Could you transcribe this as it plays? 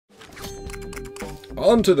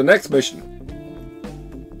On to the next mission.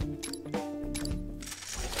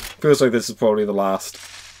 Feels like this is probably the last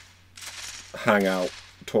hangout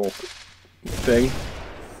talk thing.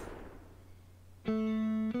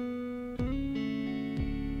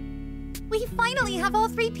 We finally have all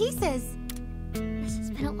 3 pieces! This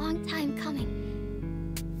has been a long time coming.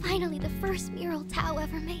 Finally, the first mural Tao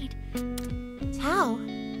ever made. Tao?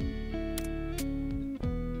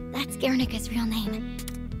 That's Guernica's real name.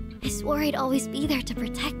 I swore I'd always be there to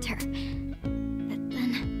protect her. But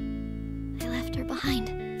then, I left her behind.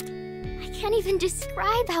 I can't even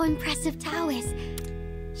describe how impressive Tao is.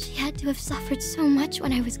 She had to have suffered so much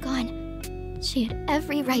when I was gone. She had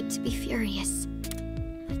every right to be furious.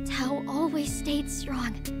 But Tao always stayed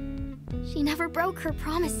strong. She never broke her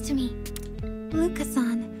promise to me.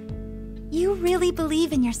 Luca-san, you really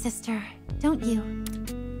believe in your sister, don't you?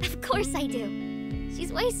 Of course I do.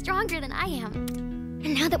 She's way stronger than I am.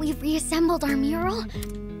 And now that we've reassembled our mural...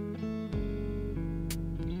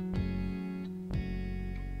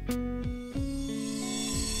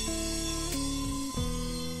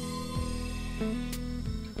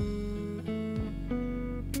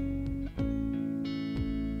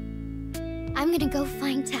 I'm gonna go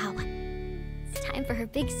find Tao. It's time for her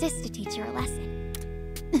big sis to teach her a lesson.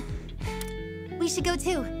 We should go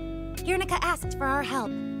too. Guernica asked for our help.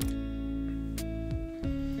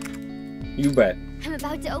 You bet. I'm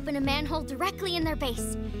about to open a manhole directly in their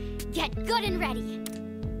base. Get good and ready.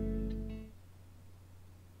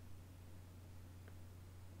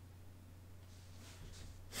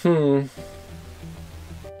 My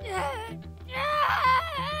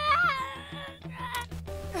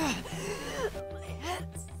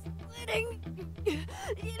head's splitting.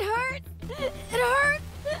 It hurts. It hurts.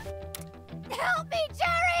 Help me,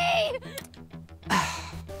 Jerry!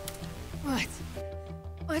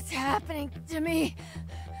 What's happening to me?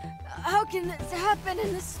 How can this happen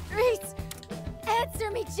in the streets? Answer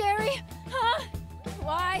me, Jerry! Huh?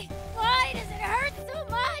 Why? Why does it hurt so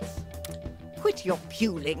much? Quit your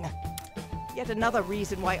puling. Yet another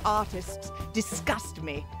reason why artists disgust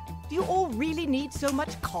me. Do you all really need so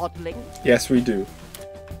much coddling? Yes, we do.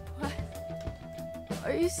 What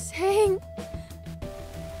are you saying,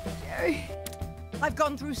 Jerry? I've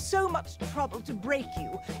gone through so much trouble to break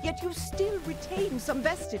you, yet you still retain some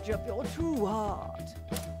vestige of your true heart.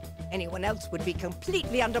 Anyone else would be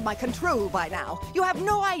completely under my control by now. You have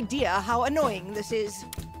no idea how annoying this is.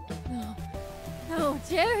 No,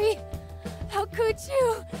 Jerry! How could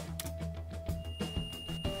you?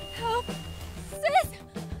 Help! Sis!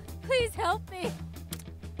 Please help me!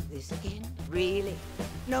 This again? Really?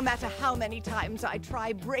 No matter how many times I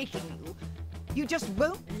try breaking you, you just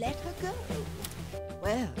won't let her go.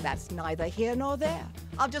 Well, that's neither here nor there.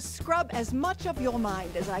 I'll just scrub as much of your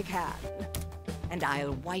mind as I can. And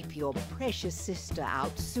I'll wipe your precious sister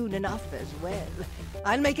out soon enough as well.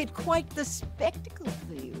 I'll make it quite the spectacle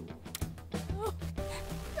for you. Oh,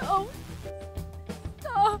 no.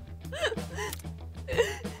 Stop.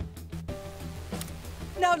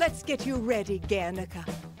 Now let's get you ready, Guernica.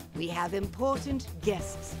 We have important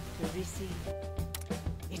guests to receive.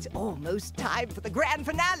 It's almost time for the grand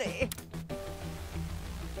finale.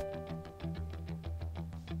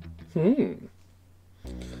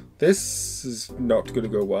 This is not going to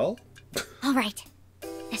go well. All right.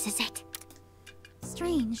 This is it.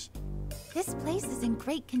 Strange. This place is in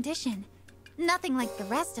great condition. Nothing like the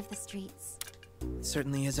rest of the streets. It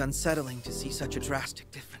certainly is unsettling to see such a drastic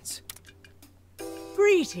difference.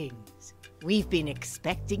 Greetings. We've been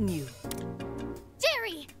expecting you.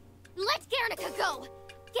 Jerry! Let Guernica go!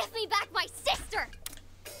 Give me back my sister!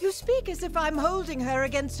 You speak as if I'm holding her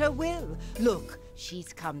against her will. Look,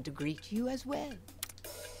 she's come to greet you as well.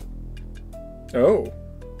 Oh.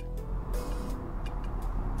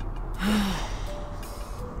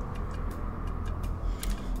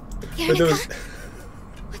 Guernica?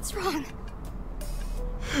 What's wrong?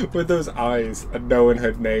 With those eyes and knowing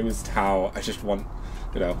her name is Tao, I just want,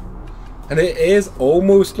 you know. And it is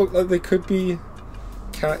almost look like they could be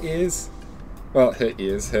cat ears. Well, her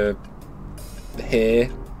ears, her hair,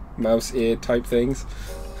 mouse ear type things.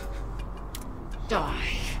 Die.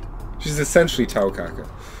 She's essentially Tao Kaka.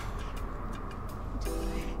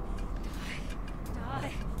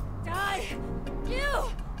 Die! You!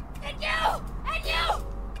 And you! And you!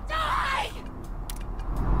 Die!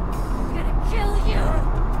 I'm gonna kill you!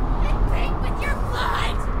 And paint with your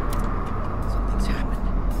blood! Something's happened.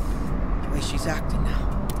 The way she's acting now.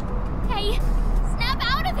 Hey, snap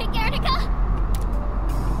out of it, Guernica!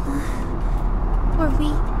 Were we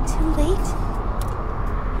too late?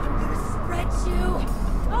 I'm gonna spread you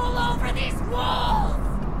all over these walls!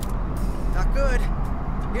 Not good.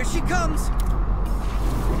 Here she comes.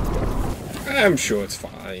 I'm sure it's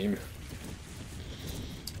fine.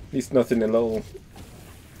 At least nothing a little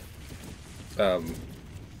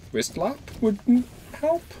wrist lap wouldn't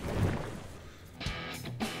help.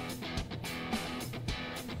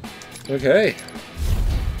 Okay.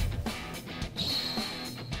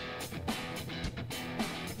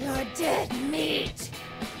 You're dead meat.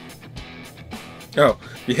 Oh,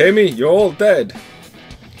 you hear me? You're all dead.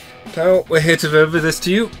 Now, we're here to deliver this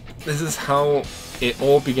to you. This is how it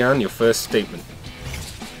all began, your first statement.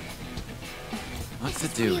 What to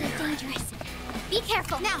do Really here? dangerous. Be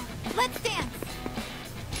careful. Now, let's dance.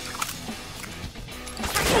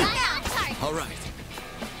 All right.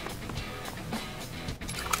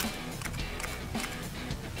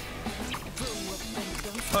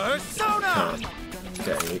 Persona!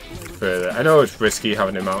 Getting further. I know it's risky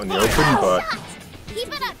having him out in the open, but Keep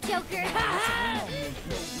it up, Joker.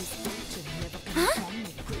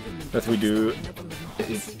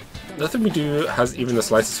 nothing we do has even the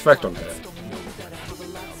slightest effect on her.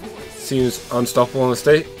 Seems unstoppable in the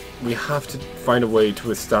state. We have to find a way to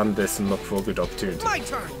withstand this and look for a good opportunity. My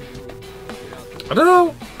turn! I don't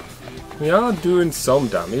know. We are doing some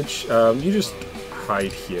damage. You just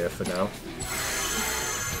hide here for now.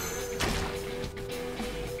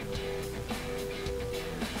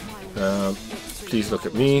 Please look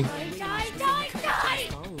at me.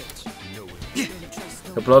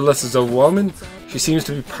 Her bloodlust is overwhelming. She seems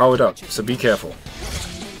to be powered up, so be careful.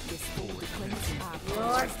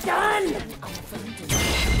 You're done.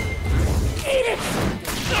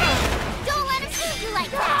 Don't let him shoot you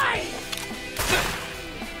like that.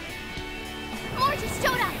 More just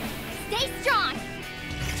showed up. Stay strong.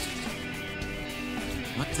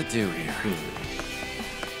 What to do here?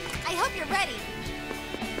 I hope you're ready.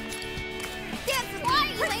 Dance with Why are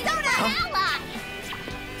me, you waiting for an ally?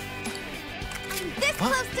 I'm this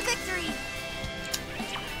close to victory.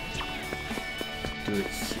 Do it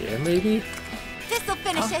here, maybe? This'll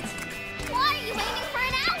finish it. Why are you waiting for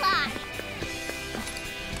an ally?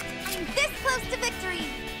 I'm this close to victory.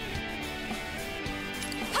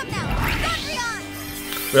 Come now, Gondrion!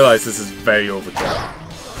 Realize this is very overkill.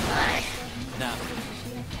 Now.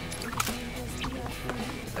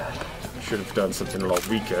 Should have done something a lot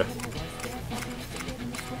weaker.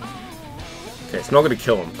 Okay, it's not going to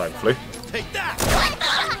kill him, thankfully. Take that!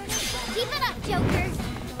 Keep it up, Joker.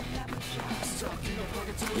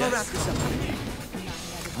 I'll wrap this up.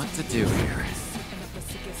 What to do here?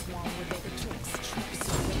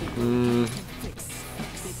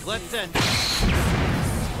 Let's end.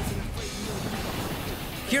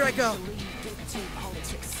 Here I go.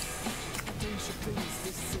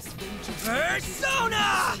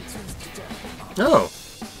 Persona! Oh,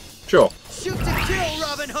 sure. Shoot to kill,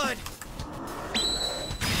 Robin Hood!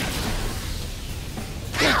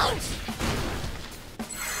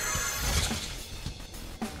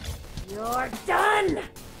 You're done.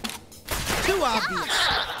 Too obvious.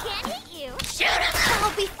 Can't hit you.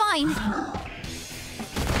 I'll be fine.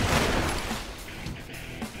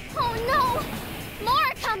 Oh no! More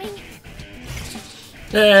are coming.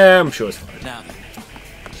 Yeah, I'm sure it's fine. Now then.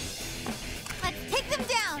 Let's take them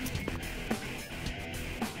down.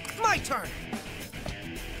 My turn.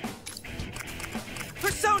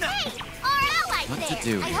 Persona! Hey, our allies What there. to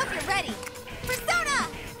do I here? hope you're ready. Persona!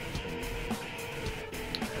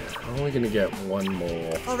 How are we going to get one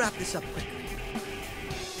more? I'll wrap this up quickly.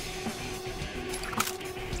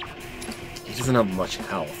 He doesn't have much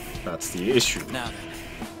health. That's the issue. Now then.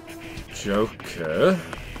 Joker.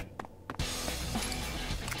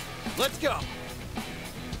 Let's go.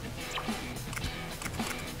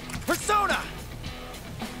 Persona!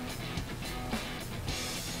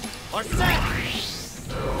 Are set!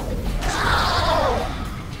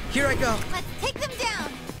 Here I go. Let's take them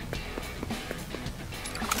down.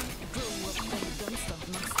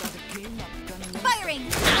 Firing.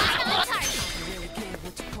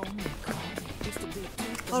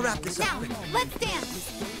 I'll wrap this up Now, quickly. let's dance.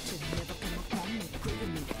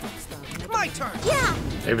 My turn. Yeah.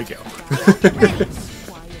 There we go. Ready.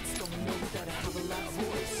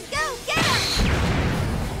 Go, get him.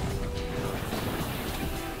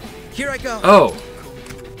 Here I go. Oh!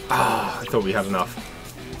 Ah, I thought we had enough.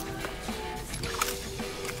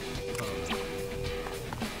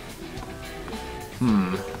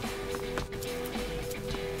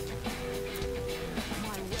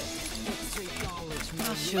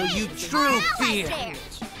 I'll show you true fear. There.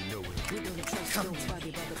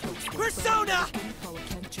 Persona!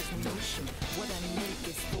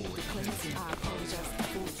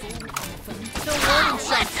 No warning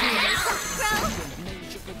shots here.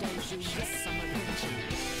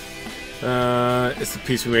 It's the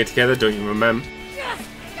piece we made together, don't you remember?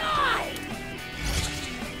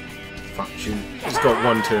 got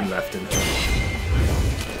one turn left in her.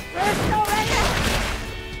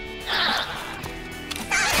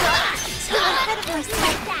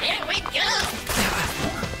 Here we go!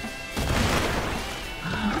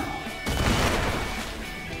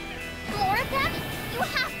 More of them? You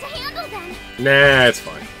have to handle them! Nah, it's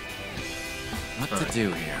fine. What to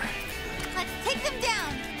do here? Let's take them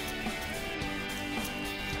down.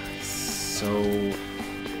 So...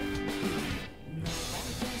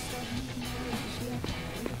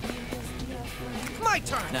 My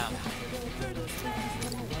turn! Now,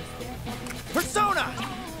 Persona!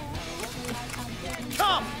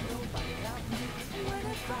 Come!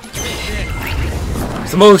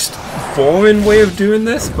 It's the most foreign way of doing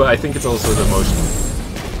this, but I think it's also the most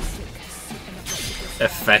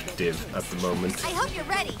effective at the moment. I hope you're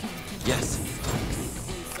ready. yes.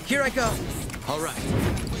 Here I go! All right.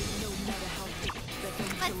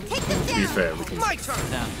 Let's take them To be down. fair, we can... My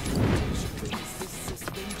turn! Now,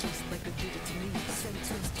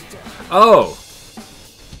 Oh!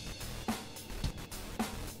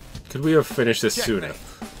 Could we have finished this sooner?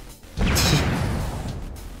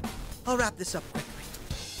 I'll wrap this up quickly.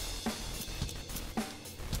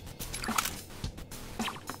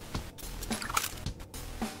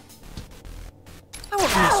 I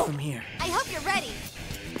won't miss from here. I hope you're ready.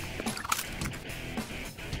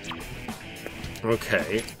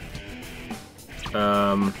 Okay.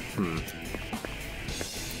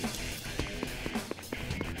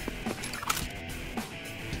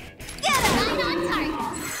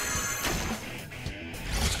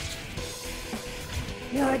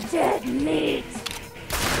 You're dead meat.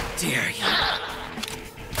 Dare you?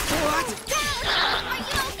 What? Are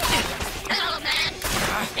you okay? Hello, man!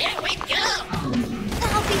 Here we go!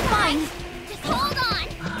 I'll be fine. Just hold on!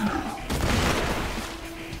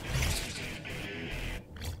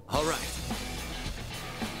 all right.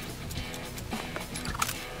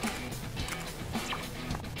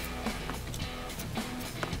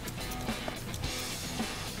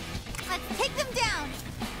 Let's take them down.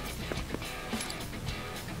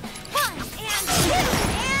 One and two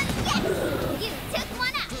and yes. You took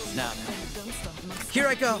one out! Now, Here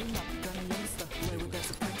I go!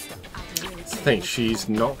 I think she's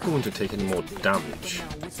not going to take any more damage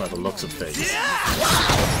by the looks of things.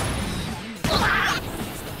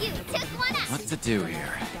 You took one out! what to do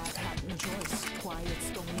here?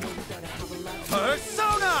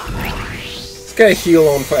 Persona! Let's get a heal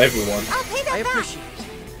on for everyone. I'll pay I that back. appreciate it.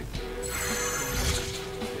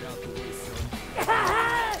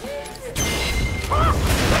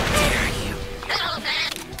 Hello,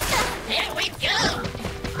 man! Here we go!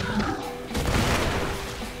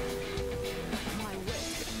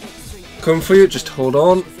 Come for you, just hold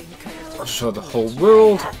on. I'll show the whole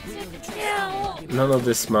world. None of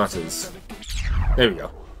this matters. There we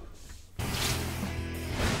go.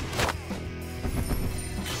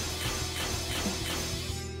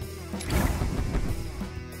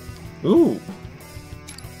 Ooh.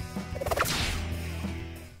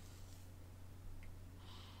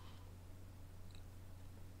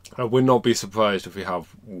 I would not be surprised if we have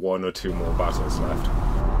one or two more battles left.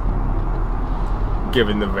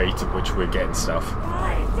 Given the rate at which we're getting stuff.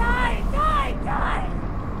 Die!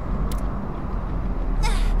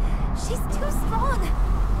 She's too strong.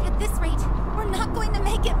 At this rate, we're not going to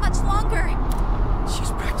make it much longer.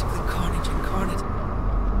 She's practically carnage incarnate.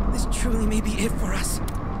 This truly may be it for us.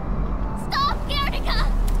 Stop,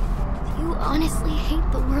 Guernica! Do you honestly hate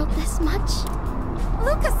the world this much?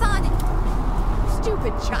 Lucas-san!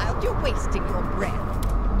 Stupid child, you're wasting your breath.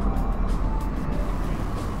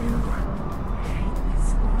 You hate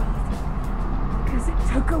this world because it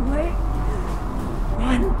took away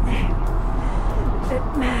one thing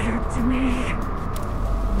that mattered to me.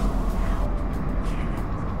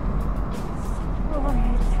 Destroy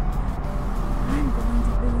it. I'm going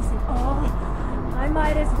to lose it all. I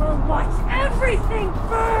might as well watch everything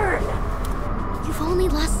burn! You've only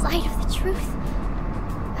lost sight of the truth.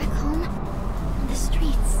 Back home, on the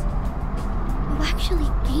streets, you actually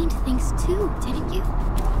gained things too, didn't you?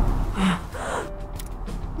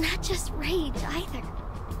 Not just rage, either.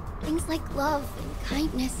 Things like love and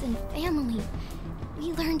kindness and family.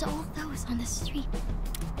 We learned all those on the street.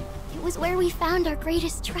 It was where we found our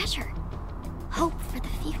greatest treasure. Hope for the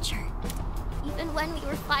future. Even when we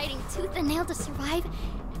were fighting tooth and nail to survive,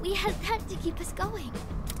 we had that to keep us going.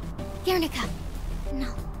 Guernica.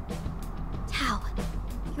 No. Tao.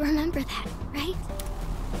 You remember that, right?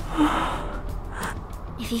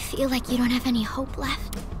 If you feel like you don't have any hope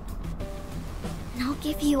left, then I'll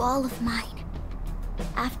give you all of mine.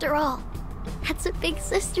 After all, that's what big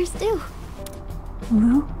sisters do.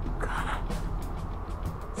 Luca.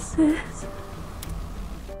 Sis.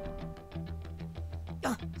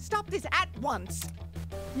 Stop this at once!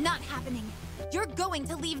 Not happening. You're going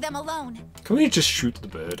to leave them alone. Can we just shoot the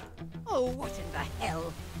bird? Oh, what in the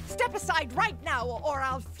hell? Step aside right now, or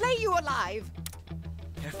I'll flay you alive!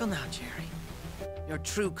 Careful now, Jerry. Your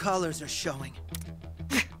true colors are showing.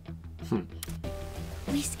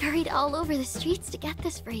 We scurried all over the streets to get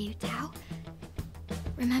this for you, Tao.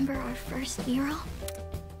 Remember our first mural?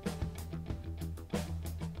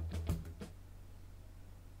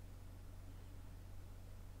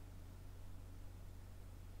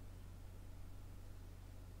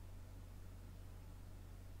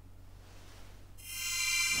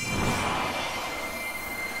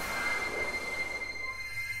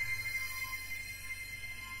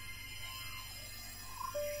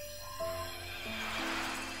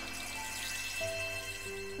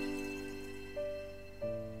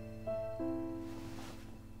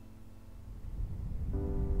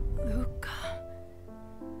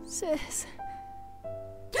 Sis.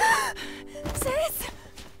 Sis!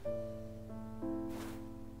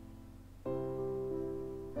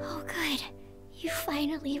 Oh, good. You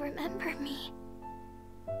finally remember me.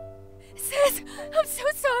 Sis! I'm so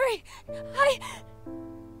sorry!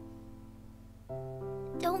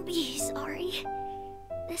 Don't be sorry.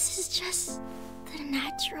 This is just the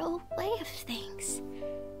natural way of things.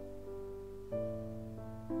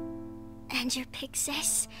 And your big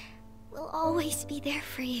sis will always be there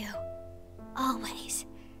for you. Always.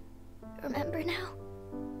 Remember now?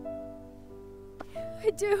 I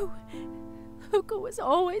do. Luca was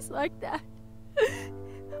always like that.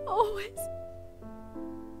 Always.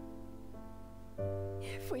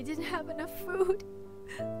 If we didn't have enough food,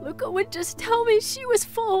 Luca would just tell me she was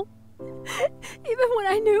full. Even when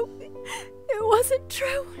I knew it wasn't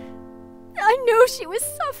true. I knew she was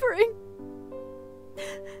suffering.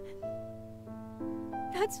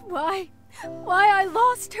 That's why I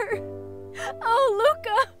lost her. Oh,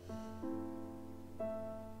 Luca!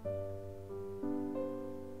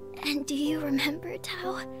 And do you remember,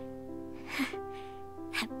 Tao?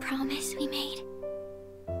 That promise we made?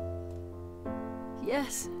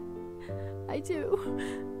 Yes, I do.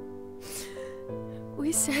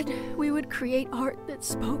 We said we would create art that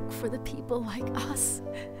spoke for the people like us,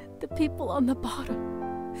 the people on the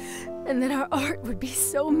bottom, and that our art would be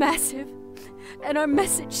so massive and our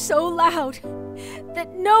message so loud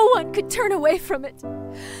that no one could turn away from it.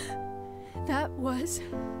 That was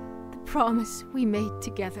the promise we made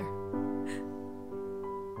together.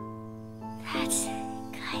 That's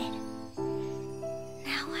good.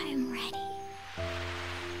 Now I'm ready.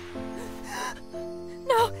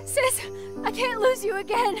 No, sis! I can't lose you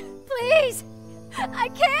again! Please! I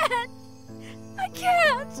can't! I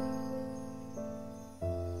can't!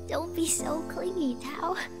 Don't be so clingy,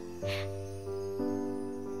 Tao.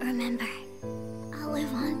 Remember, I'll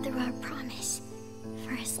live on through our promise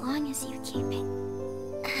for as long as you keep it.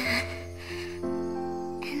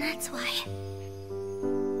 And that's why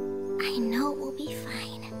I know we'll be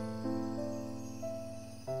fine.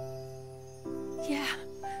 Yeah,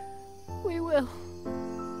 we will.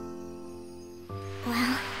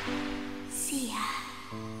 Well, see ya.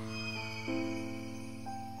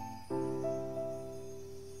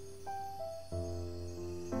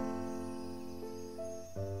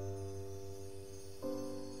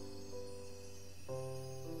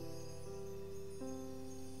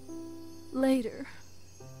 Later.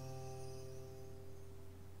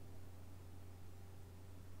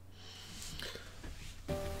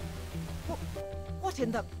 What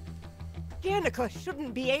in the... Guernica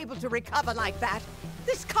shouldn't be able to recover like that.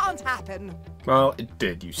 This can't happen. Well, it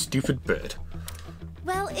did, you stupid bird.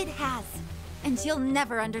 Well, it has. And you'll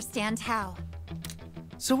never understand how.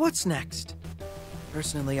 So what's next?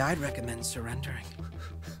 Personally, I'd recommend surrendering.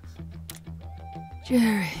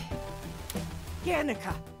 Jerry.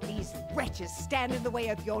 Guernica, these wretches stand in the way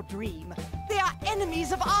of your dream. They are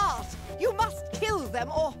enemies of art. You must kill them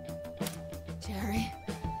or... Jerry,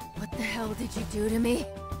 what the hell did you do to me?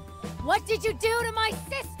 What did you do to my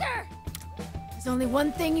sister? There's only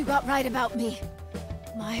one thing you got right about me.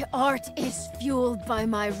 My art is fueled by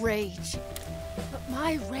my rage. But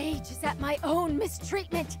my rage is at my own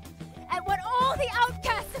mistreatment, at what all the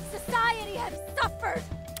outcasts of society have suffered.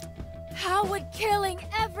 How would killing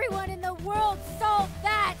everyone in the world solve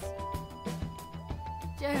that?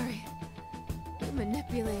 Jerry, you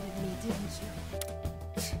manipulated me, didn't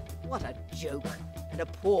you? What a joke, and a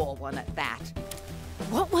poor one at that.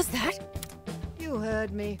 What was that? You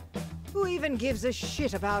heard me. Who even gives a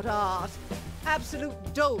shit about art?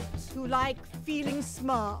 Absolute dolts who like feeling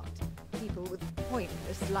smart. People with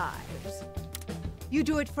pointless lives. You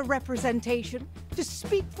do it for representation, to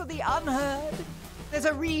speak for the unheard. There's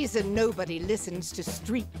a reason nobody listens to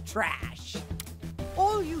street trash.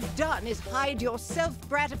 All you've done is hide your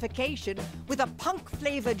self-gratification with a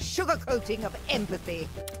punk-flavored sugarcoating of empathy.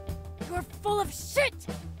 You're full of shit!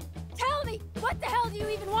 Tell me, what the hell do you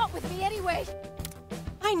even want with me anyway?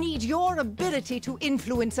 I need your ability to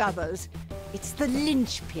influence others. It's the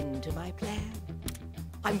linchpin to my plan.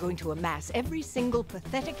 I'm going to amass every single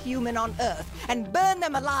pathetic human on Earth and burn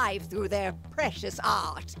them alive through their precious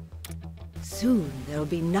art. Soon there'll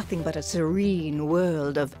be nothing but a serene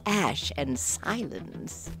world of ash and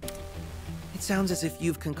silence. It sounds as if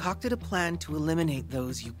you've concocted a plan to eliminate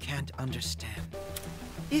those you can't understand.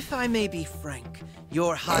 If I may be frank,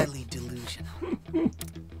 you're highly delusional.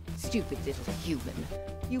 Stupid little human.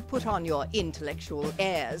 You put on your intellectual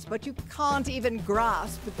airs, but you can't even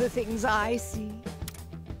grasp the things I see.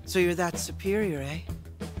 So you're that superior, eh?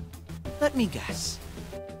 Let me guess.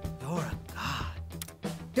 You're a god.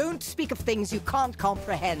 Don't speak of things you can't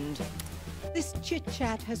comprehend. This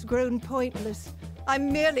chit-chat has grown pointless.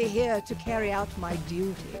 I'm merely here to carry out my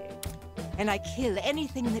duty. And I kill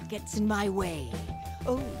anything that gets in my way.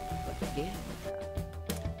 Oh, but again,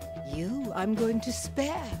 you I'm going to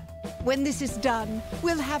spare. When this is done,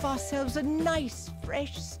 we'll have ourselves a nice,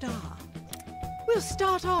 fresh start. We'll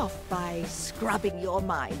start off by scrubbing your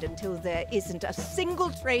mind until there isn't a single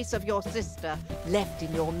trace of your sister left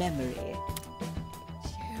in your memory.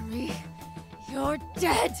 Jerry, you're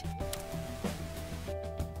dead!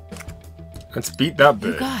 Let's beat that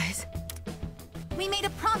You bird. guys. We made a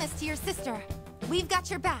promise to your sister. We've got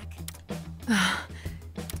your back.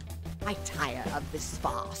 I tire of this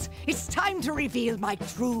farce. It's time to reveal my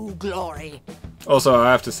true glory. Also,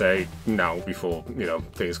 I have to say, now, before, you know,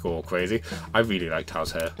 things go all crazy, I really liked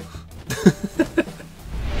Tao's hair.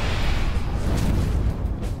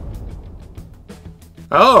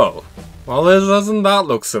 Oh! Well, doesn't that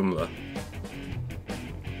look similar?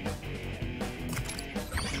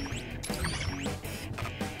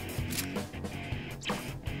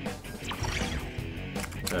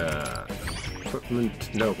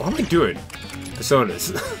 Equipment... No, what am I doing?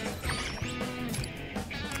 Personas.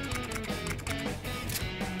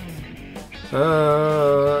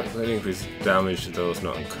 That increases damage to those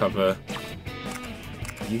not on cover.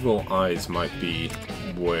 Eagle eyes might be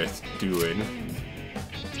worth doing.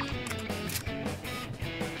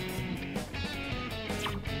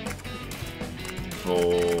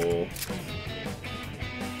 For...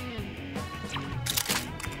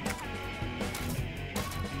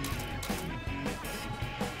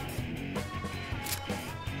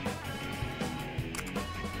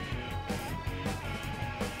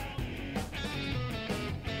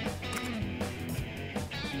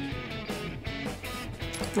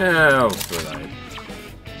 Yeah, I'll throw that in.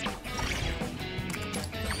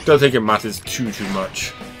 Don't think it matters too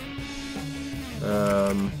much.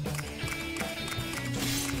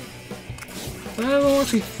 I'll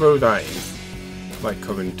actually throw that in. Might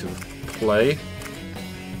come into play.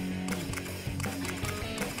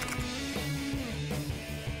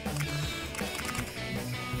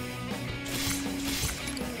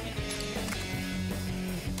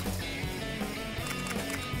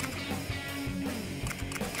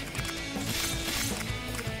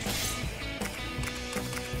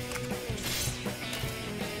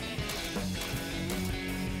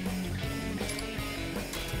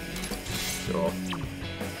 Sure.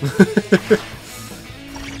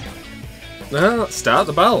 Now, start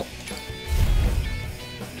the battle.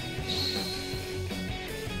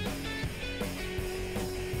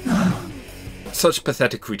 Such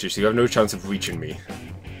pathetic creatures, you have no chance of reaching me.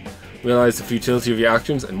 Realize the futility of your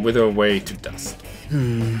actions and wither away to dust.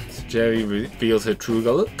 So Jerry reveals her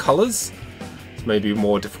true colours. This may be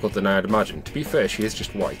more difficult than I had imagined. To be fair, she is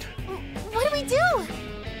just white. What do we do?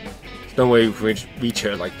 There's no way we can reach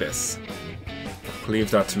her like this.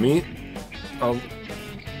 Leave that to me.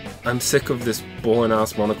 I'm sick of this boring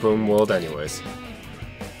ass monochrome world anyways.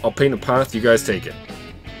 I'll paint a path, you guys take it.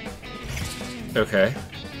 Okay.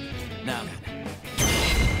 Now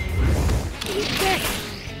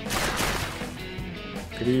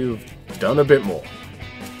Could you have done a bit more?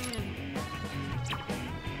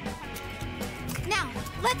 Now,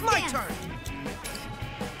 let's My dance. turn!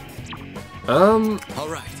 all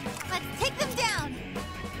right. Let's take them down.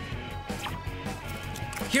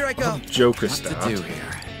 Here I go! Joker What start. to do here?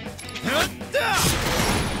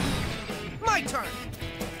 My turn!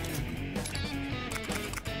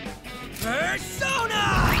 Persona!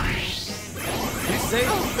 You say?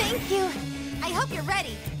 Oh, thank you. I hope you're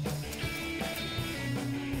ready.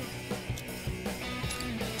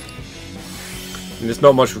 And there's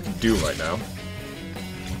not much we can do right now.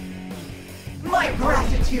 My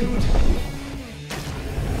gratitude.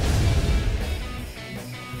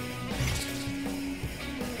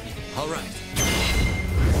 All right.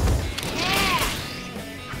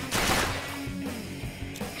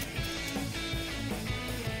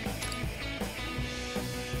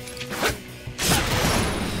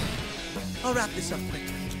 I'll wrap this up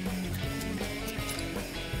quickly.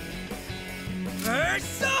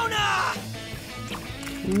 Persona!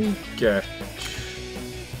 Okay.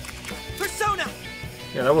 Persona!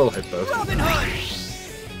 Yeah, that will hit both. Robin Hood!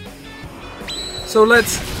 So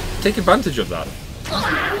let's take advantage of that.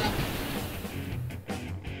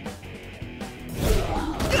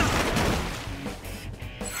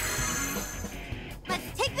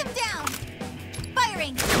 Let's take them down.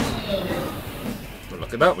 Firing. Well,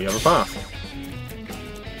 look at that, we have a path.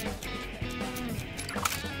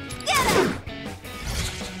 Get him.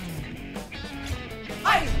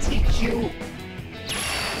 I'll teach you.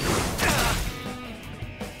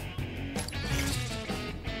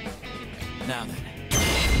 Now then.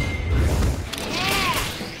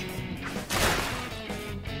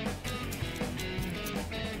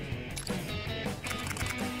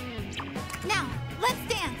 Now, let's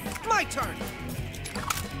dance. My turn!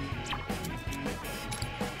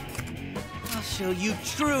 I'll show you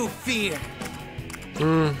true fear.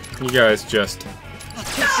 You guys just... I'll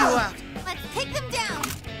take you out. Let's take them down.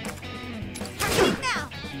 Targeting now.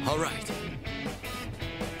 All right.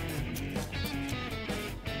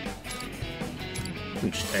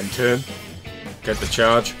 just end turn. Get the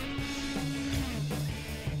charge.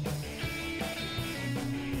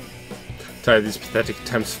 Tire these pathetic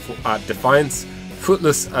attempts at defiance,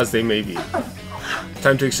 fruitless as they may be.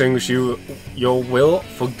 Time to extinguish your will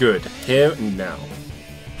for good, here and now.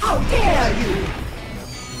 How dare you!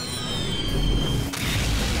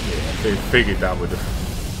 Yeah, they figured that would have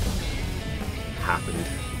happened.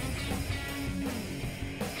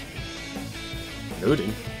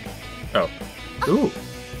 Loading? Oh. Ooh.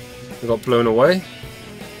 We got blown away.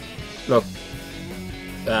 Look.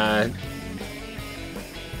 The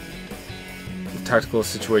tactical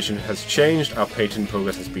situation has changed. Our patent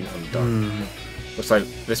progress has been undone. Looks like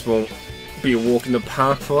this won't be a walk in the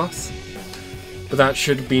park for us. But that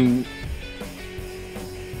should have been...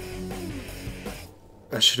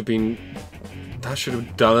 That should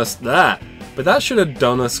have done us that. But that should have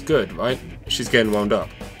done us good, right? She's getting wound up.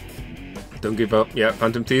 Don't give up. Yeah,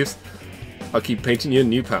 Phantom Thieves. I'll keep painting you a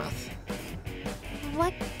new path.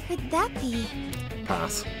 What could that be?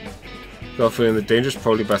 Pass. Got a feeling the dangerous,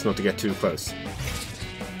 probably best not to get too close.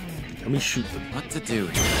 Can we shoot them? What to do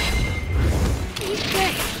here?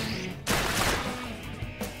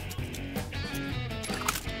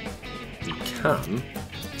 We can.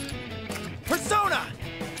 Persona!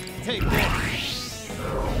 Take this!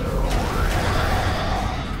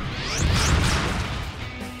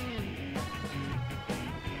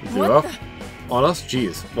 Blew up on us?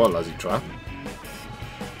 Jeez, what a lousy trap.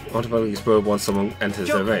 Automatically explode once someone enters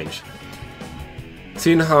their range.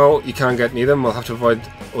 Seeing how you can't get near them, we'll have to avoid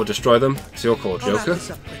or destroy them. It's your call, Joker.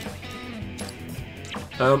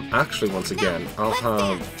 Actually, once again, I'll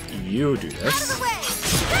have you do this.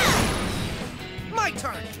 My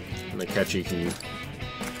turn! And then Catchy can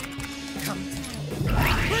Come.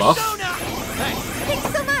 buff. Thanks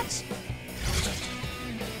so much!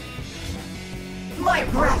 My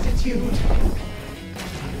gratitude!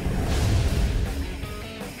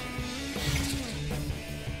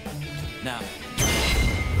 Now,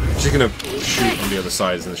 She's gonna shoot on the other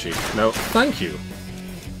side, isn't she? No, thank you.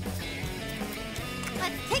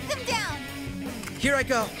 Let's take them down! Here I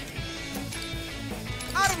go!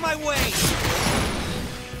 Out of my way!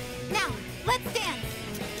 Now, let's dance!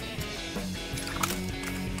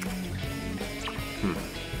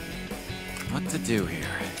 what to do here?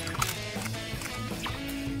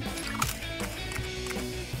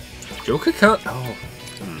 Joker can't. Oh.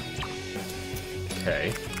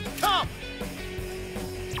 Okay. Come!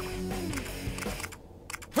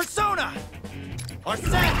 Persona! Or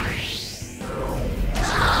set!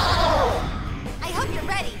 I hope you're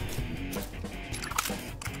ready!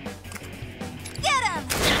 Get him!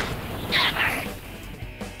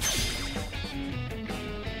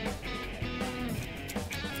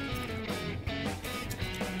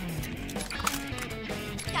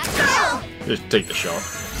 Gotcha! Just take the shot.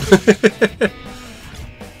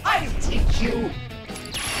 I'll teach you!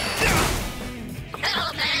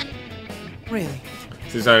 Really?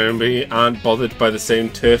 Since I aren't bothered by the same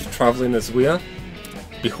turf travelling as we are.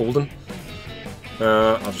 Beholden.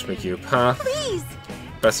 I'll just make you a path. Please!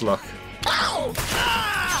 Best of luck.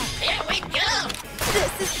 Here we go!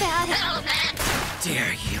 This is bad.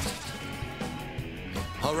 Dare you?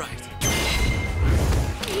 All right.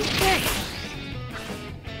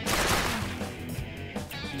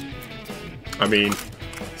 I mean,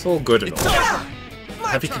 It's all good and It's all. over. My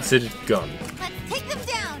Have you turn. considered gun? Let's take them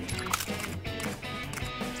down.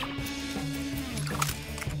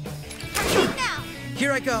 Hurry now.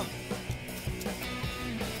 Here I go.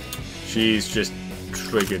 She's just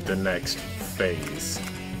triggered the next phase.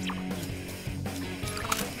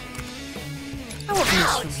 How about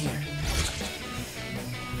this from here?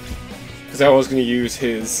 Because I was going to use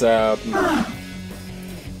his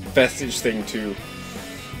vestige thing to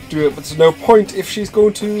do it, but there's no point if she's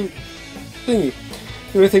going to thingy.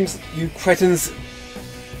 There are things you cretins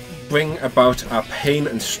bring about are pain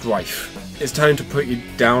and strife. It's time to put you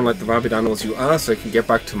down like the rabid animals you are so I can get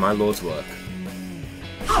back to my lord's work.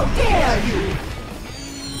 How dare you!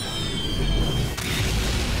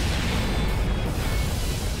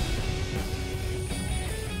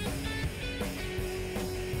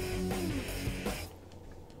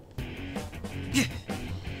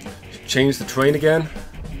 Change the train again?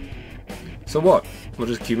 So what? We'll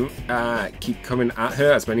just keep coming at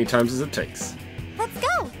her as many times as it takes. Let's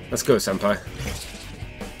go. Let's go, senpai.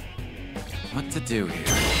 What to do here?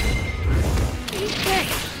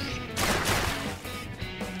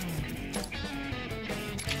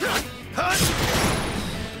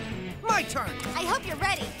 My turn. I hope you're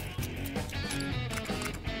ready.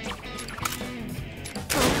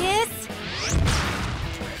 Focus.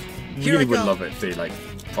 Here I Really would go. love it if they like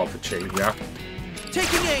proper change, yeah?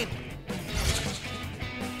 Taking aim.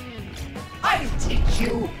 I'll teach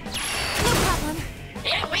you! No problem.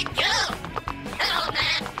 Here we go! Hello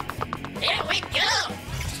there! Here we go!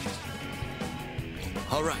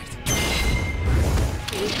 All right.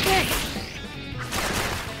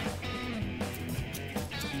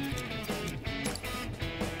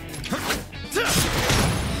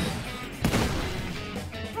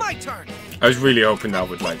 My turn. I was really hoping that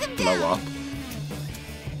would like blow up.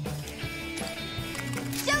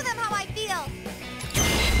 Show them how I feel.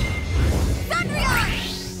 Sunreal.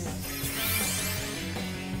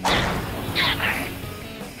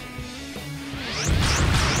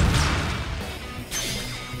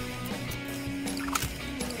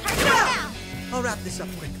 Hurry now. I'll wrap this up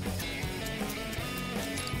quickly.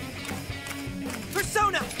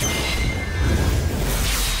 Persona.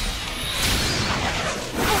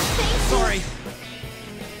 Sorry.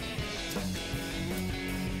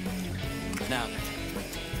 Now then.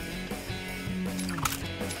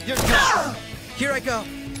 You're done. Here I go.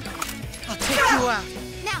 I'll take you out.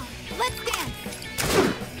 Now, let's dance.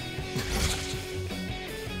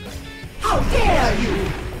 How dare you!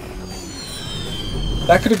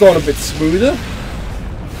 That could have gone a bit smoother.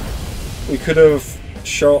 We could have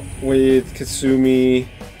shot with Kasumi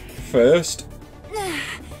first.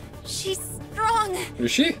 She's strong.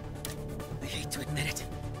 Is she? I hate to admit it,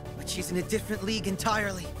 but she's in a different league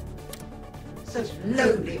entirely. Such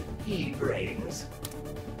lowly pea-brains.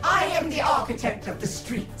 I am the architect of the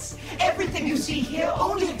streets. Everything you see here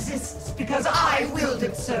only exists because I willed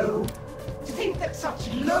it so. To think that such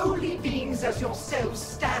lowly beings as yourselves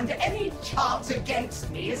stand any chance against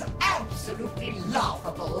me is absolutely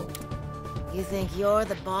laughable. You think you're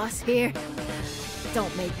the boss here?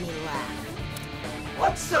 Don't make me laugh.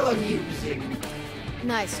 What's so amusing?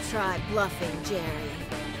 Nice try bluffing, Jerry.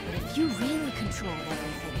 But if you really control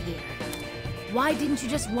everything here, why didn't you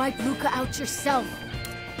just wipe Luca out yourself?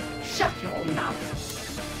 Shut your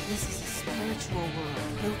mouth. This is a spiritual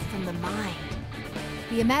world built from the mind.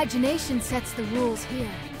 The imagination sets the rules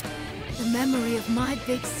here. The memory of my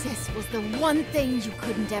big sis was the one thing you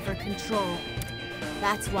couldn't ever control.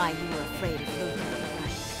 That's why you were afraid of Luca,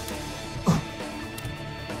 right?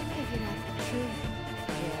 Figured out the truth,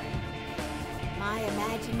 Jerry. My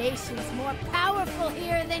imagination's more powerful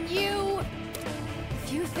here than you!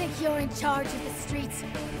 If you think you're in charge of the streets,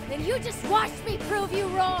 then you just watch me prove you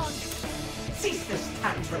wrong! Cease this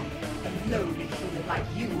tantrum. A lowly human like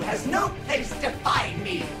you has no place to find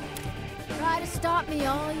me. Try to stop me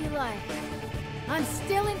all you like. I'm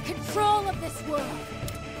still in control of this world.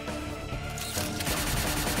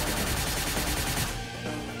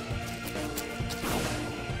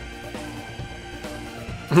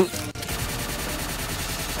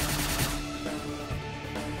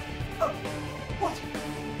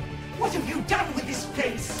 What have you done with this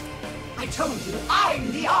place? I told you,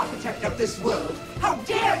 I'm the architect of this world. How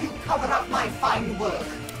dare you cover up my fine work?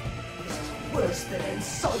 This is worse than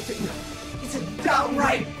insulting. It's a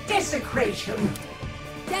downright desecration.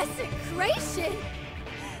 Desecration?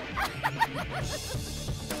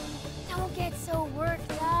 Don't get so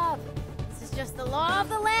worked up. This is just the law of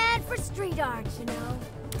the land for street art, you know?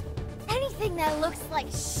 Anything that looks like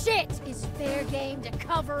shit is fair game to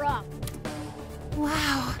cover up.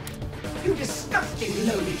 Wow. You disgusting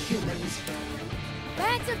lowly humans.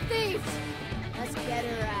 Bunch of thieves! Let's get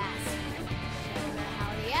her ass. Show her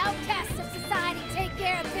how the outcasts of society take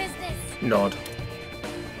care of business. Nod.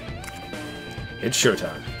 It's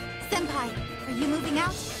showtime. Senpai, are you moving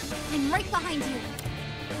out? I'm right behind you.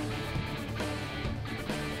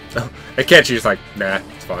 Oh, Akechi's like, nah,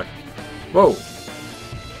 it's fine. Whoa.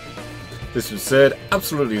 This was absurd,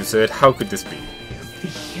 absolutely absurd. How could this be? The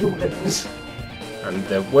humans. And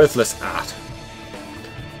they're worthless art.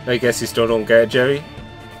 I guess you still don't get it, Jerry.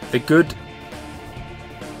 The good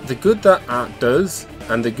that art does,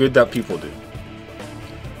 and the good that people do.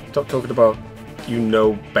 Stop talking about you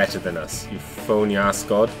know better than us, you phony ass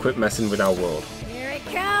god. Quit messing with our world. Here it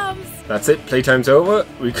comes! That's it, playtime's over.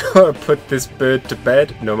 We gotta put this bird to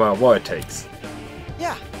bed, no matter what it takes.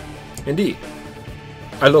 Yeah. Indeed.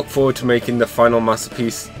 I look forward to making the final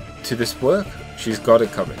masterpiece to this work. She's got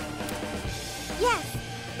it coming. Yes.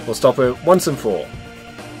 We'll stop her once and for all.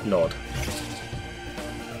 Nod.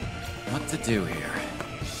 What to do here?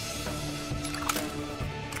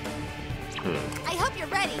 I hope you're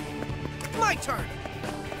ready. My turn.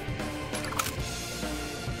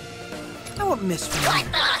 I won't miss one.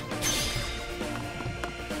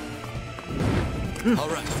 All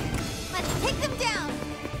right. Let's take them down.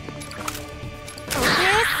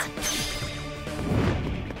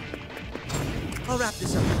 I'll wrap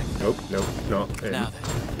this up. Nope, nope, not in. Now then.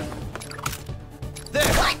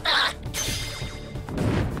 There.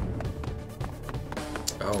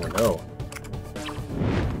 Oh no.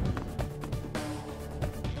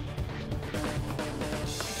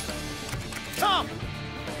 Tom.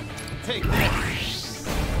 Take this.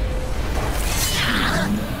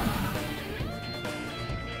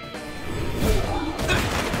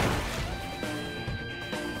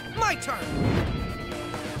 My turn.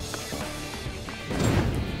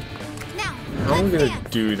 Now, How are we let's gonna dance.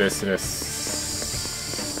 do this in a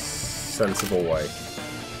sensible way?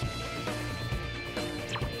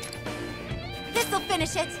 This'll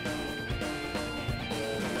finish it.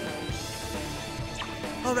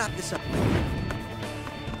 I'll wrap this up.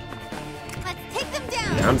 Let's take them The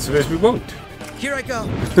down. answer is we won't. Here I go.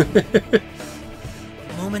 The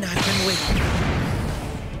moment I've been waiting.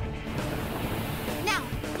 Now,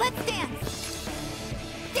 let's dance.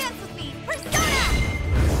 Dance with me, Persona.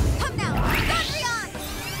 Come now, Gondrion.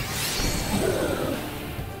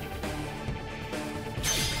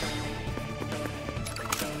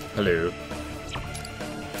 Hello.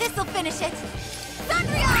 This'll finish it.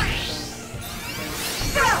 Gondrion.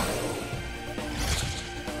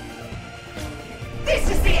 This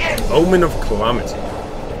is the end. Omen of calamity.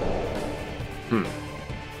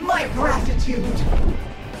 My gratitude.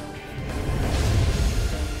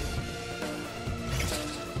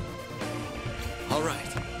 All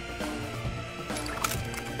right.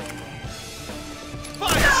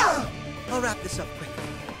 Fine. I'll wrap this up quickly.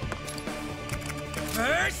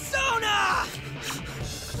 Persona!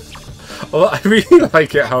 Well, I really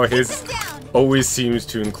like it how his Take them down. always seems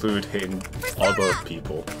to include hitting other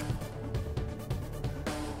people.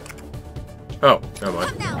 Oh, never mind.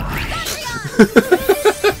 Come now, Gondrion.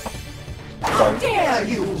 How dare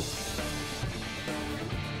you!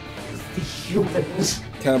 The humans.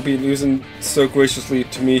 Can't be losing so graciously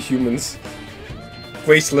to me, humans.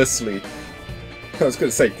 Gracelessly. I was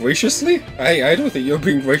gonna say graciously? I don't think you're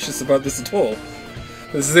being gracious about this at all.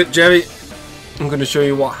 This is it, Jerry. I'm gonna show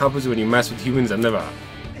you what happens when you mess with humans and never.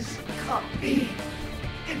 This can't be.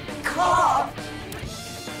 It can't.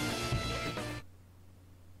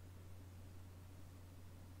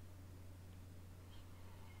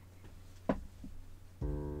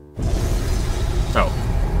 Oh.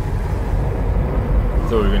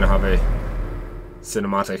 Thought we were gonna have a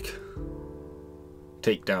cinematic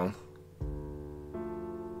takedown.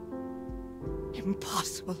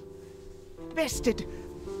 Impossible. Bested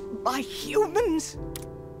by humans.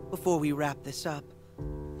 Before we wrap this up,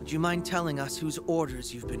 would you mind telling us whose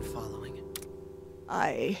orders you've been following?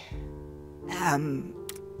 I am...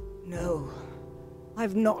 No.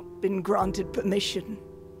 I've not been granted permission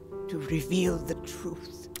to reveal the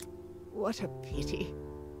truth. What a pity.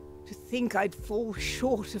 To think I'd fall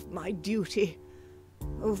short of my duty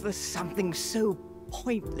over something so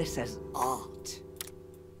pointless as art.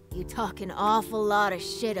 You talk an awful lot of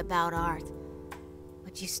shit about art.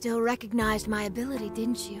 But you still recognized my ability,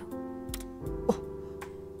 didn't you?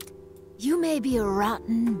 You may be a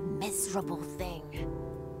rotten, miserable thing.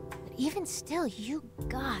 But even still, you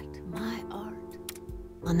got my art.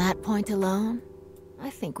 On that point alone, I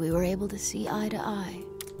think we were able to see eye to eye.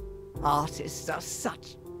 Artists are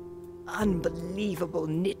such unbelievable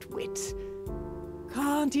nitwits.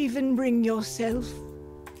 Can't even bring yourself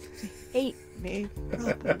to hate me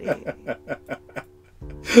properly.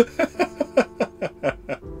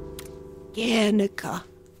 Guernica,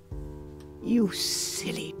 you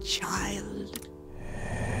silly child.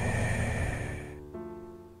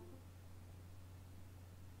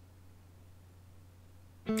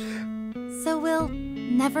 So we'll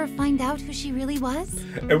never find out who she really was?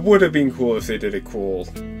 It would have been cool if they did a cool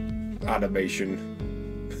animation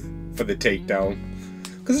for the takedown.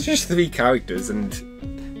 Because it's just 3 characters,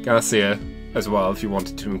 and Garcia as well, if you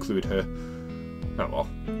wanted to include her. Oh well.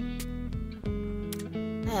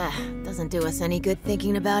 Doesn't do us any good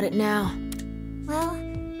thinking about it now. Well,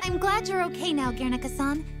 I'm glad you're okay now,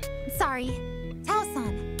 Guernica-san. Sorry,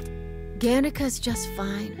 Tao-san. Guernica's just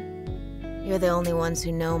fine. You're the only ones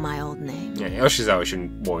who know my old name. Yeah, Yoshizawa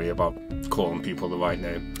shouldn't worry about calling people the right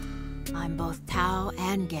name. I'm both Tao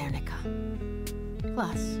and Guernica.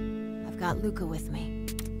 Plus, I've got Luca with me.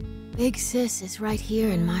 Big Sis is right here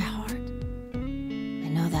in my heart. I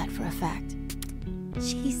know that for a fact.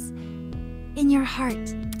 She's in your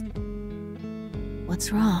heart.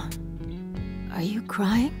 What's wrong? Are you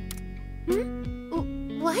crying?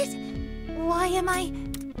 What? Why am I...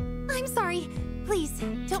 I'm sorry. Please,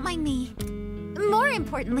 don't mind me. More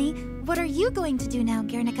importantly, what are you going to do now,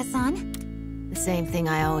 Guernica-san? The same thing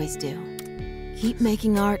I always do. Keep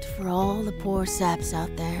making art for all the poor saps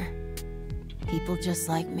out there. People just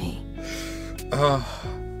like me.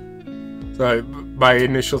 So, my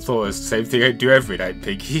initial thought is the same thing I do every night,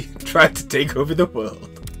 Piggy. Try to take over the world.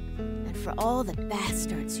 And for all the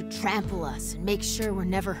bastards who trample us and make sure we're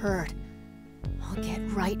never heard, I'll get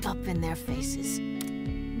right up in their faces.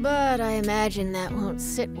 But I imagine that won't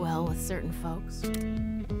sit well with certain folks.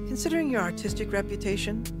 Considering your artistic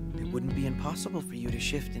reputation, it wouldn't be impossible for you to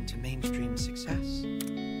shift into mainstream success.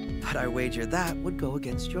 But I wager that would go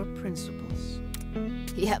against your principles.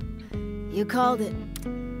 Yep, you called it.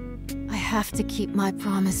 I have to keep my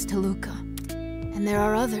promise to Luca. And there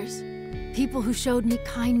are others. People who showed me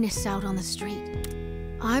kindness out on the street.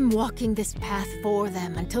 I'm walking this path for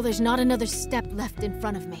them until there's not another step left in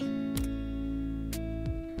front of me.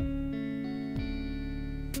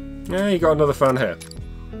 Yeah, you got another fan here.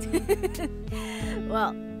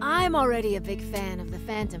 Well, I'm already a big fan of the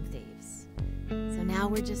Phantom Thieves. So now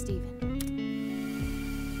we're just even.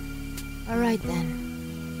 Alright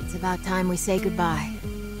then. It's about time we say goodbye.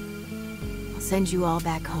 I'll send you all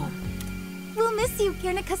back home. We'll miss you,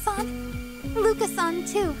 Guernica-san. Luca-san,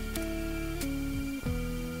 too.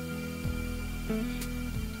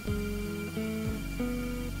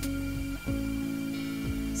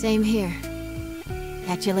 Same here.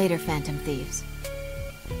 Catch you later, Phantom Thieves.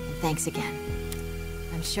 And thanks again.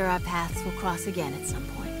 I'm sure our paths will cross again at some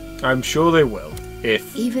point. I'm sure they will,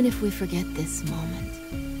 if... Even if we forget this moment,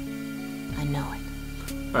 I know it.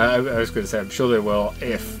 I was going to say, I'm sure they will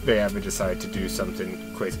if they ever decide to do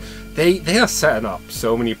something crazy. They are setting up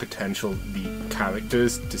so many potential lead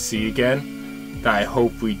characters to see again that I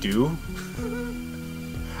hope we do.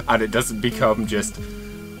 And it doesn't become just,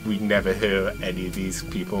 we never hear any of these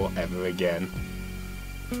people ever again.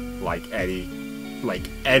 Like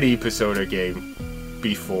any Persona game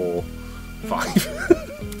before 5.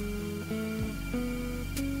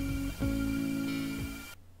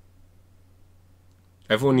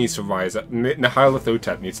 Everyone needs to rise up. Nihil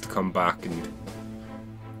Thotep needs to come back and...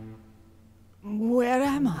 Where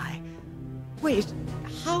am I? Wait,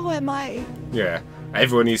 how am I? Yeah,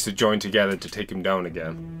 everyone needs to join together to take him down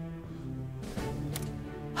again.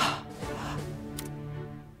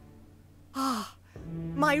 Ah,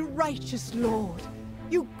 my righteous lord,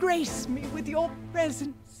 you grace me with your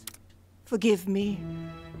presence. Forgive me.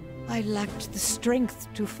 I lacked the strength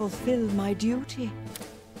to fulfill my duty.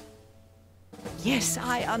 Yes,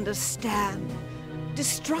 I understand.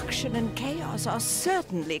 Destruction and chaos are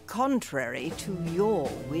certainly contrary to your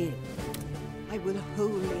will. I will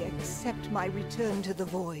wholly accept my return to the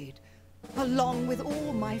Void, along with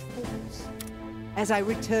all my faults. As I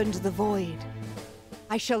return to the Void,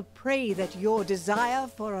 I shall pray that your desire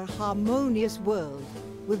for a harmonious world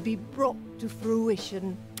will be brought to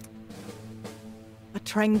fruition. A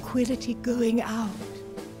tranquility going out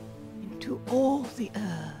into all the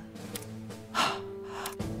earth.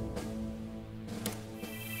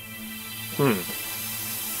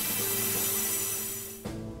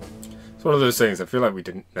 It's one of those things, I feel like we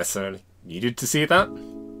didn't necessarily needed to see that.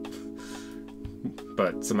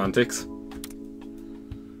 But semantics.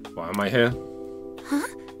 Why am I here? Huh?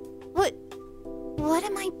 What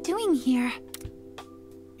am I doing here?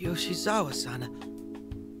 Yoshizawa-sana,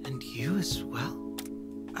 and you as well?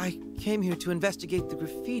 I came here to investigate the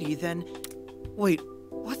graffiti, then... Wait,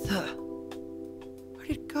 what the... Where'd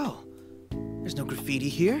it go? There's no graffiti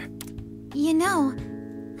here. You know,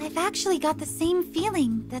 I've actually got the same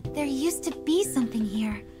feeling that there used to be something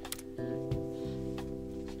here.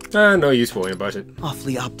 No use worrying about it.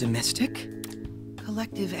 Awfully optimistic.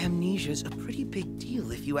 Collective amnesia's a pretty big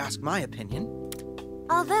deal, if you ask my opinion.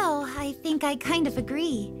 Although, I think I kind of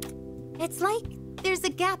agree. It's like there's a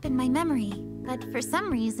gap in my memory, but for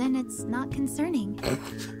some reason it's not concerning.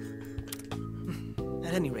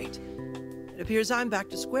 At any rate, it appears I'm back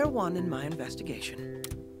to square one in my investigation.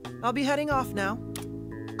 I'll be heading off now.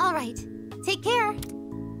 All right, take care.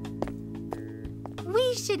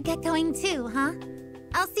 We should get going too, huh?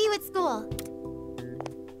 I'll see you at school.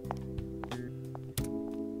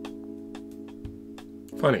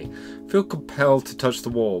 Funny. Feel compelled to touch the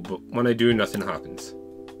wall, but when I do, nothing happens.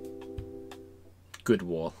 Good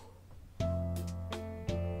wall.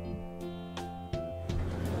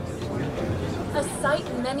 A sight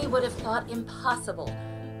many would have thought impossible.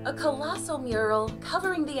 A colossal mural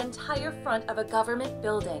covering the entire front of a government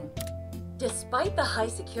building. Despite the high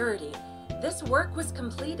security, this work was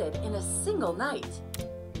completed in a single night.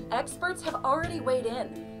 Experts have already weighed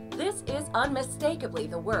in. This is unmistakably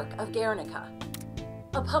the work of Guernica.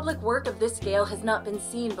 A public work of this scale has not been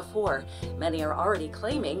seen before. Many are already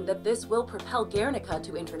claiming that this will propel Guernica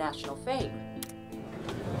to international fame.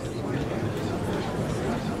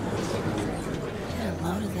 Get a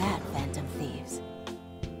load of that, Phantom Thieves.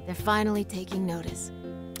 They're finally taking notice.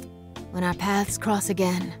 When our paths cross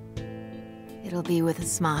again, it'll be with a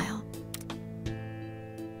smile.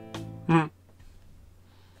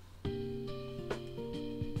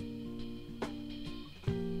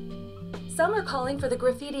 Some are calling for the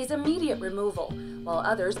graffiti's immediate removal, while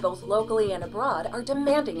others, both locally and abroad, are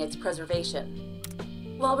demanding its preservation.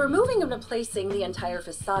 While removing and replacing the entire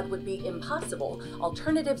facade would be impossible,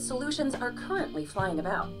 alternative solutions are currently flying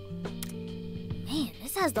about. Man,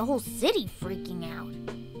 this has the whole city freaking out.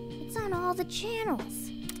 It's on all the channels.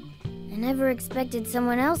 I never expected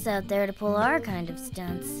someone else out there to pull our kind of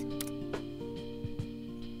stunts.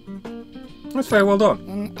 That's very well done.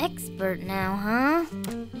 An expert now, huh?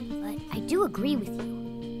 But I do agree with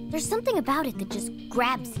you. There's something about it that just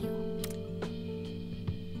grabs you.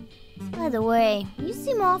 By the way, you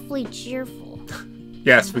seem awfully cheerful.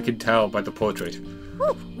 Yes, we can tell by the portrait.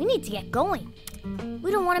 Whew, we need to get going.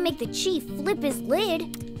 We don't want to make the chief flip his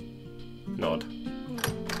lid. Nod.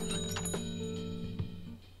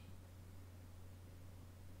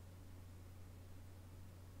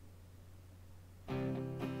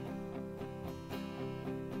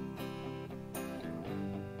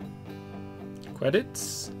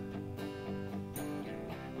 Credits?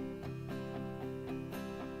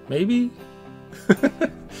 Maybe?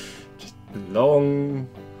 Just a long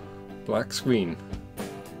black screen.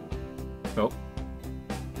 Oh.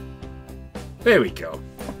 There we go.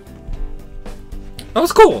 That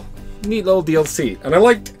was cool. Neat little DLC. And I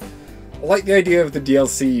like the idea of the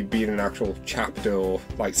DLC being an actual chapter or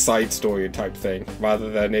like side story type thing, rather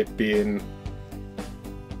than it being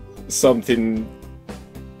something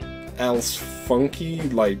else funky,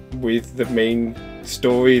 like with the main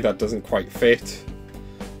story that doesn't quite fit.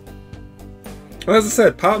 And as I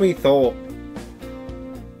said, part of me thought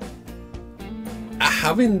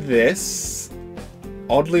having this,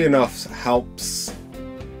 oddly enough, helps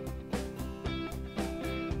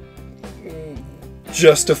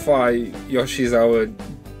justify Yoshizawa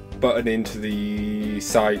butting into the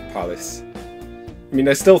side palace. I mean,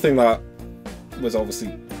 I still think that was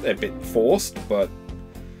obviously a bit forced, but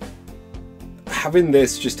having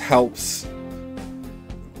this just helps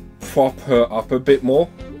prop her up a bit more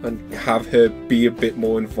and have her be a bit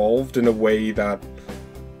more involved in a way that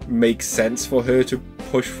makes sense for her to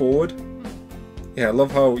push forward. Yeah, I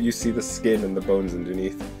love how you see the skin and the bones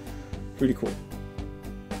underneath. Pretty cool.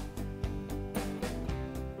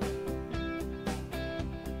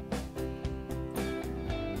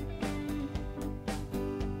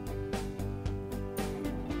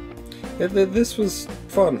 Yeah, this was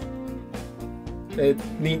fun.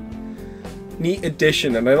 Neat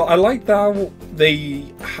addition, and I like that they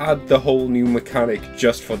had the whole new mechanic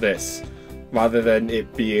just for this, rather than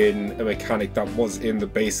it being a mechanic that was in the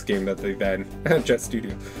base game that they then Jet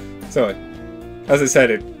Studio. So, as I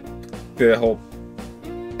said, the whole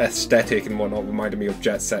aesthetic and whatnot reminded me of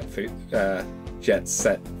Jet Set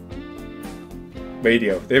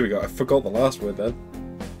Radio. There we go. I forgot the last word then.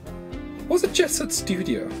 Was it Jet Set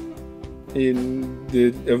Studio in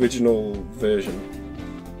the original version?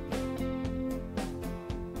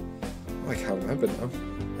 I can't remember now.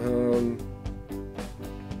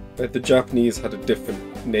 But the Japanese had a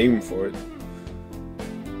different name for it.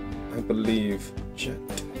 I believe Jet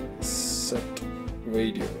Set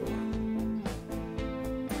Radio.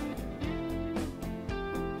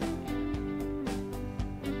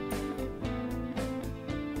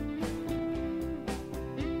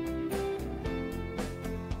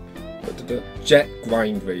 Jet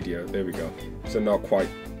grind radio. There we go. So not quite.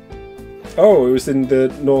 Oh, it was in the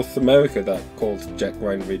North America that called jet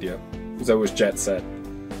grind radio. Because that was jet set.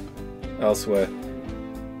 Elsewhere.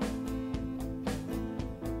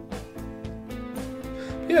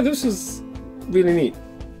 Yeah, this is really neat.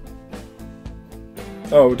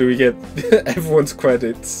 Oh, do we get everyone's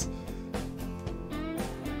credits?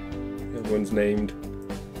 Everyone's named,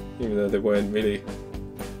 even though they weren't really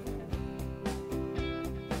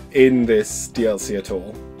in this DLC at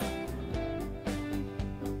all.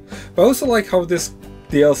 But I also like how this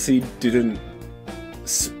DLC didn't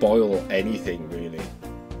spoil anything, really.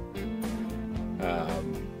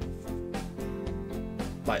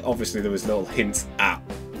 Like, obviously there was little hints at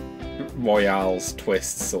Royale's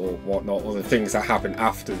twists or whatnot, or the things that happen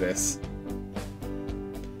after this.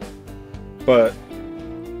 But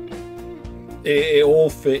it all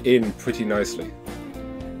fit in pretty nicely.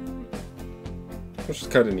 Which is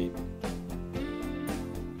kind of neat.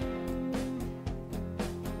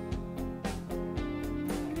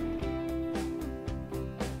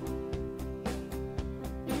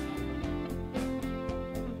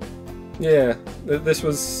 Yeah, this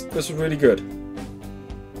was really good.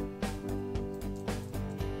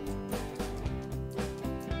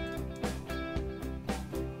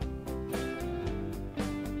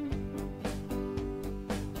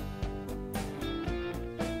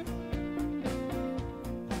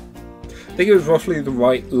 I think it was roughly the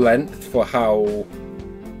right length for how,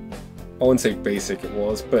 I wouldn't say basic it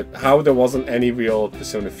was, but how there wasn't any real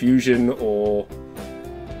Persona fusion or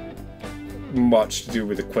much to do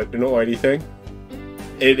with equipment or anything.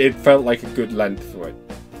 It felt like a good length for it.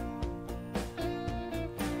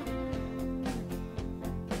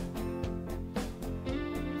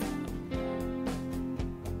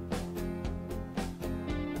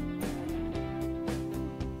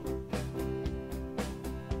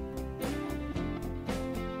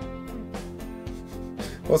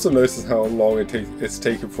 Also notice how long it's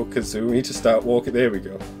taken for Kazumi to start walking. There we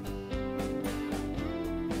go.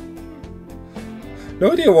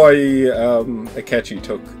 No idea why Akechi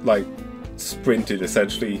took, like, sprinted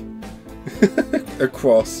essentially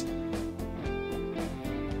across.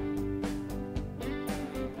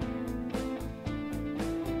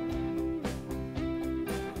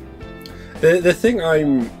 The thing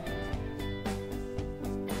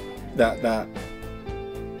that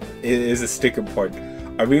is a sticking point.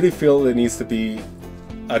 I really feel there needs to be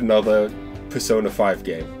another Persona 5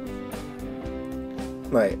 game.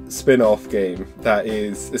 Like, spin-off game that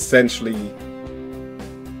is essentially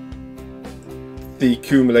the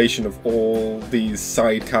accumulation of all these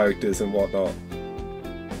side characters and whatnot.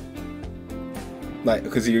 Like,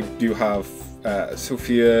 because you have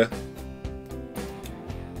Sophia.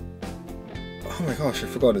 Oh my gosh, I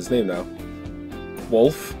forgot his name now.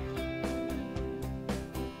 Wolf.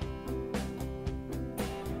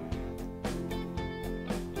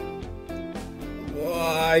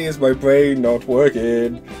 Why is my brain not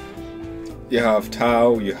working? You have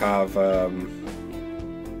Tao, you have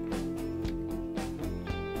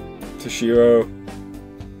Toshiro.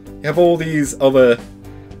 You have all these other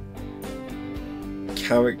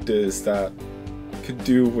characters that could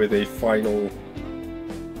do with a final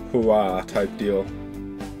hurrah type deal.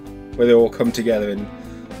 Where they all come together and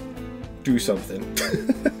do something.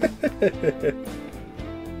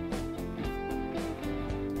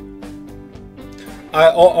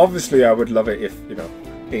 Obviously, I would love it if, you know,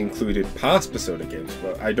 it included past Persona games,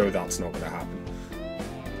 but I know that's not going to happen.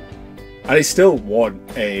 And I still want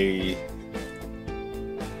a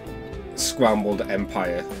Scrambled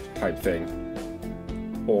Empire type thing.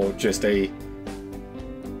 Or just a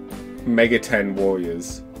Mega 10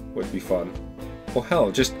 Warriors would be fun. Or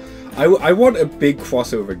hell, just... I want a big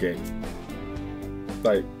crossover game.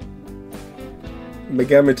 Like...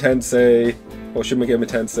 Megami Tensei, or Shin Megami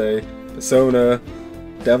Tensei, Persona,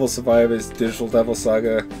 Devil Survivors, Digital Devil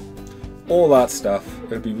Saga, all that stuff.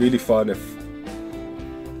 It would be really fun if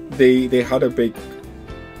they had a big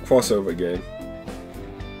crossover game.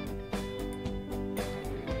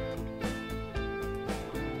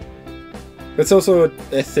 It's also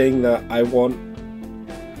a thing that I want.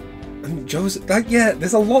 And Joe's like, yeah,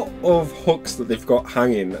 there's a lot of hooks that they've got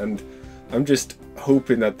hanging, and I'm just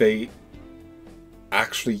hoping that they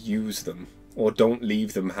actually use them or don't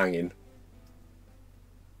leave them hanging.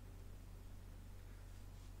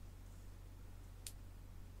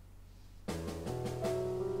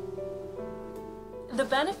 The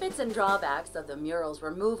benefits and drawbacks of the mural's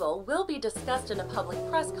removal will be discussed in a public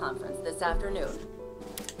press conference this afternoon.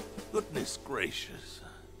 Goodness gracious,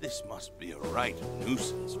 this must be a right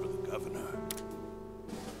nuisance for the governor.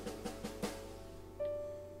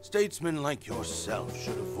 Statesmen like yourself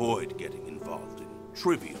should avoid getting involved in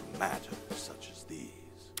trivial matters such as these.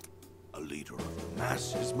 A leader of the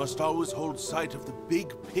masses must always hold sight of the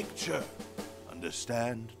big picture.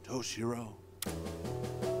 Understand, Toshiro?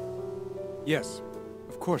 Yes,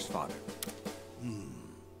 of course, Father.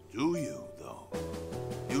 Do you, though?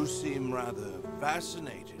 You seem rather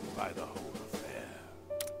fascinated by the whole affair.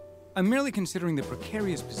 I'm merely considering the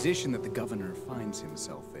precarious position that the governor finds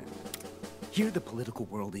himself in. Here the political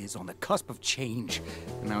world is on the cusp of change,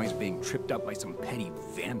 and now he's being tripped up by some petty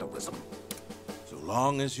vandalism. So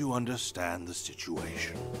long as you understand the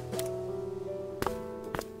situation.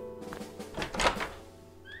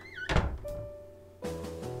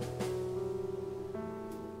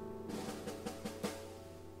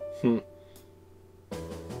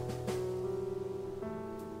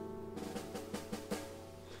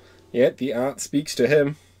 Yeah, the art speaks to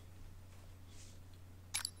him.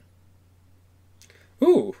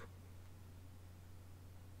 Ooh.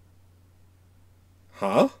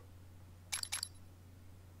 Huh?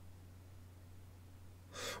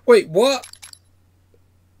 Wait, what?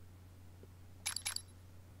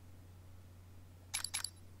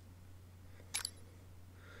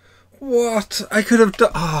 What? I could have done...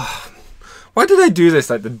 Oh. Why did I do this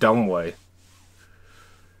like the dumb way?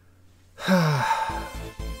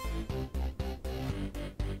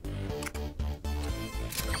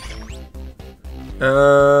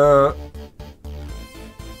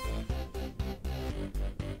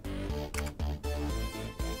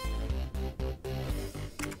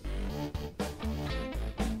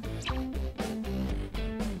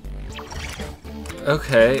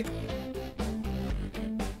 Okay.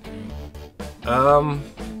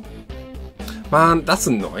 Man, that's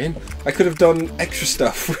annoying. I could have done extra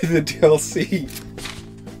stuff with the DLC.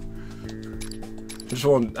 Just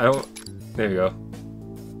one. I don't. There we go.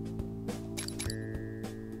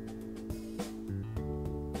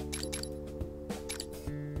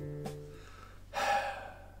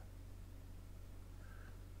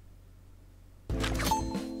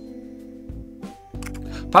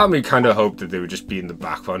 Part of me kind of hoped that they would just be in the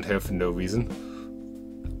background here for no reason.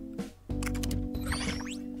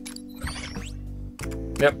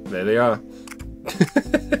 Yep, there they are.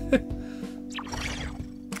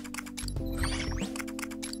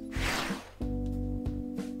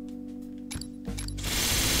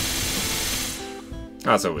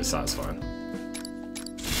 That's always satisfying.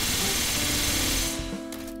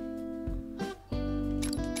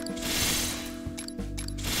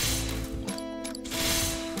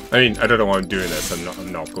 I mean, I don't know why I'm doing this.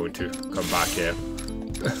 I'm not going to come back here.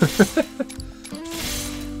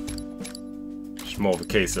 It's more of a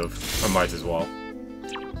case of I might as well.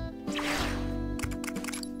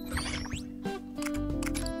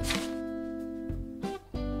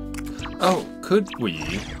 Oh, could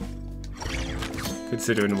we,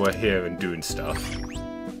 considering we're here and doing stuff,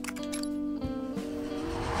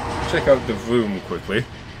 check out the room quickly?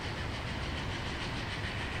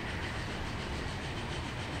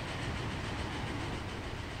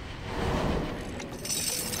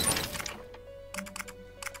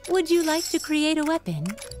 Would you like to create a weapon?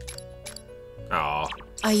 Aw.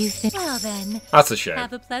 Are you well then? That's a shame.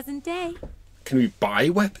 Have a pleasant day. Can we buy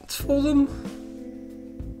weapons for them?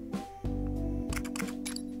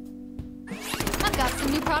 I've got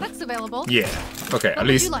some new products available. Yeah. Okay, What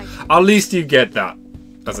would you like? at least you get that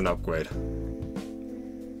as an upgrade.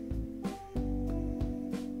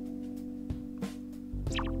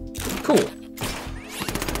 Cool.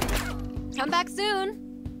 Come back soon.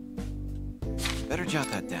 Better jot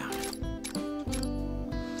that down.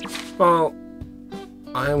 Well,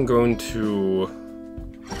 I am going to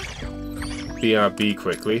BRB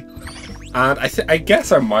quickly. And I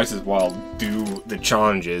guess I might as well do the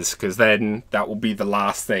challenges, because then that will be the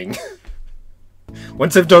last thing.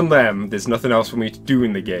 Once I've done them, there's nothing else for me to do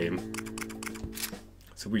in the game.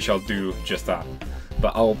 So we shall do just that.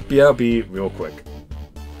 But I'll BRB real quick.